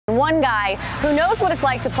one guy who knows what it's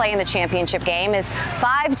like to play in the championship game is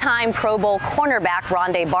five-time Pro Bowl cornerback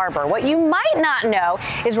Ronde Barber. What you might not know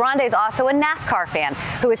is Ronde is also a NASCAR fan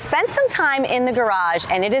who has spent some time in the garage,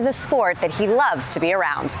 and it is a sport that he loves to be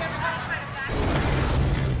around.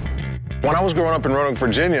 When I was growing up in Roanoke,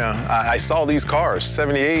 Virginia, I saw these cars.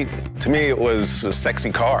 78, to me, it was a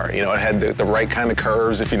sexy car. You know, it had the right kind of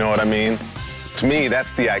curves, if you know what I mean. To me,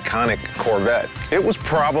 that's the iconic Corvette. It was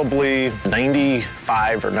probably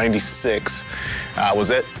 95 or 96. I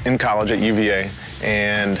was in college at UVA,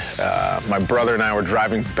 and my brother and I were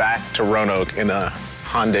driving back to Roanoke in a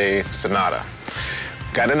Hyundai Sonata.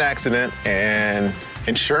 Got in an accident, and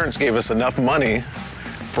insurance gave us enough money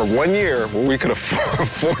for 1 year where we could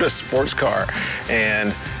afford a sports car,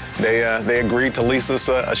 and they agreed to lease us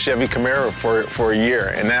a Chevy Camaro for a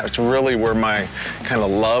year, and that's really where my kind of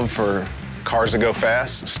love for cars that go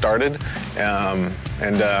fast started,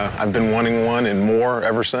 and I've been wanting one and more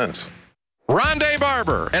ever since. Ronde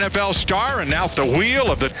Barber, NFL star and now at the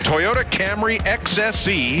wheel of the Toyota Camry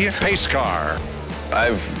XSE pace car.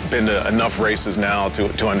 I've been to enough races now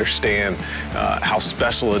to understand how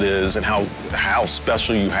special it is and how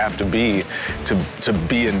special you have to be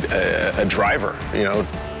a driver, you know.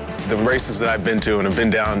 The races that I've been to and have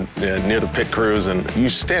been down near the pit crews, and you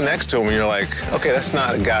stand next to him and you're like, okay, that's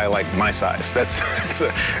not a guy like my size.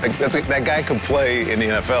 That guy could play in the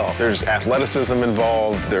NFL. There's athleticism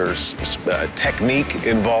involved, there's technique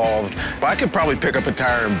involved. But I could probably pick up a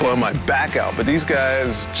tire and blow my back out. But these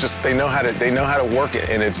guys they know how to work it,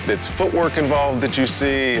 and it's footwork involved that you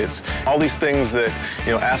see. It's all these things that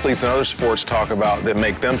athletes in other sports talk about that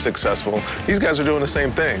make them successful. These guys are doing the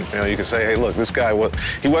same thing. You can say, hey, look, this guy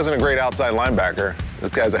he wasn't a great outside linebacker.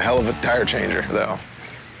 This guy's a hell of a tire changer, though.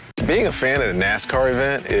 Being a fan at a NASCAR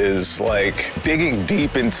event is like digging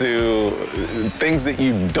deep into things that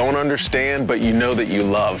you don't understand, but you know that you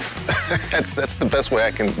love. That's the best way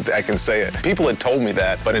I can say it. People had told me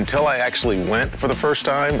that, but until I actually went for the first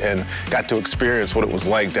time and got to experience what it was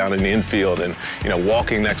like down in the infield and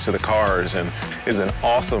walking next to the cars, and is an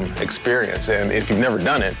awesome experience. And if you've never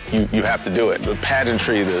done it, you have to do it. The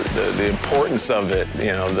pageantry, the importance of it,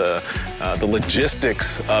 the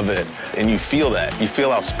logistics of it, and you feel that. You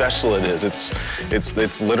feel how special it is.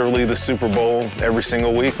 It's literally the Super Bowl every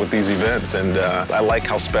single week with these events, and I like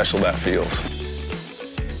how special that feels.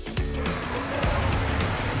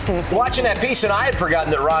 Watching that piece, and I had forgotten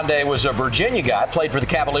that Ronde was a Virginia guy, played for the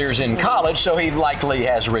Cavaliers in college, so he likely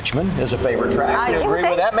has Richmond as a favorite track. You agree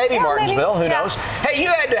with that? Maybe Martinsville, who knows? Hey, you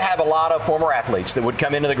had to have a lot of former athletes that would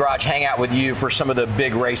come into the garage, hang out with you for some of the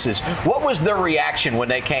big races. What was their reaction when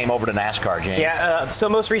they came over to NASCAR, Jamie? Yeah, so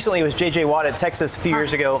most recently it was J.J. Watt at Texas a few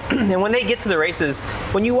years ago, and when they get to the races,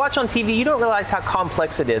 when you watch on TV, you don't realize how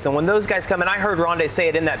complex it is, and when those guys come, and I heard Ronde say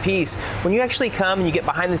it in that piece, when you actually come and you get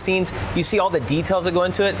behind the scenes, you see all the details that go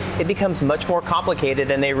into it, it becomes much more complicated,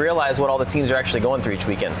 and they realize what all the teams are actually going through each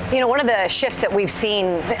weekend. One of the shifts that we've seen,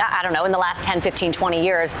 I don't know, in the last 10, 15, 20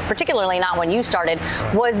 years, particularly not when you started,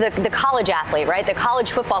 was the college athlete, right? The college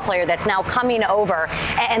football player that's now coming over,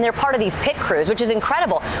 and they're part of these pit crews, which is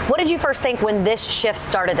incredible. What did you first think when this shift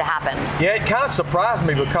started to happen? Yeah, it kind of surprised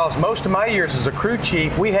me, because most of my years as a crew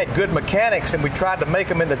chief, we had good mechanics, and we tried to make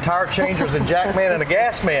them into tire changers and jackman and a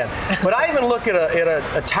gas man. But I even look at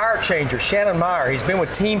a tire changer, Shannon Meyer. He's been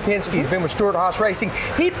with Team Penske. He's been with Stewart Haas Racing.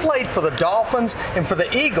 He played for the Dolphins and for the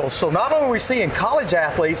Eagles. So not only are we seeing college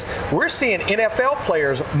athletes, we're seeing NFL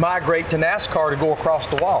players migrate to NASCAR to go across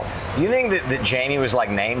the wall. Do you think that Jamie was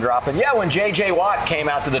like name dropping? Yeah, when J.J. Watt came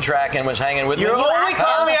out to the track and was hanging with me. You only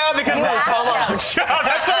called me out because of the tomahawk shot.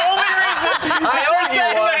 That's the only reason.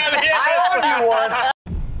 I owed you one.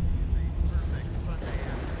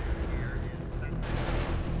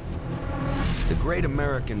 The Great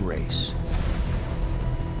American Race.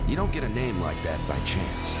 You don't get a name like that by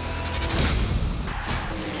chance.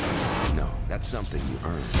 No, that's something you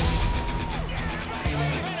earn.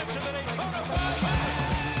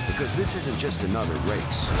 Because this isn't just another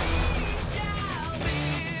race.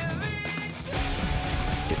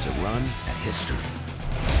 It's a run at history.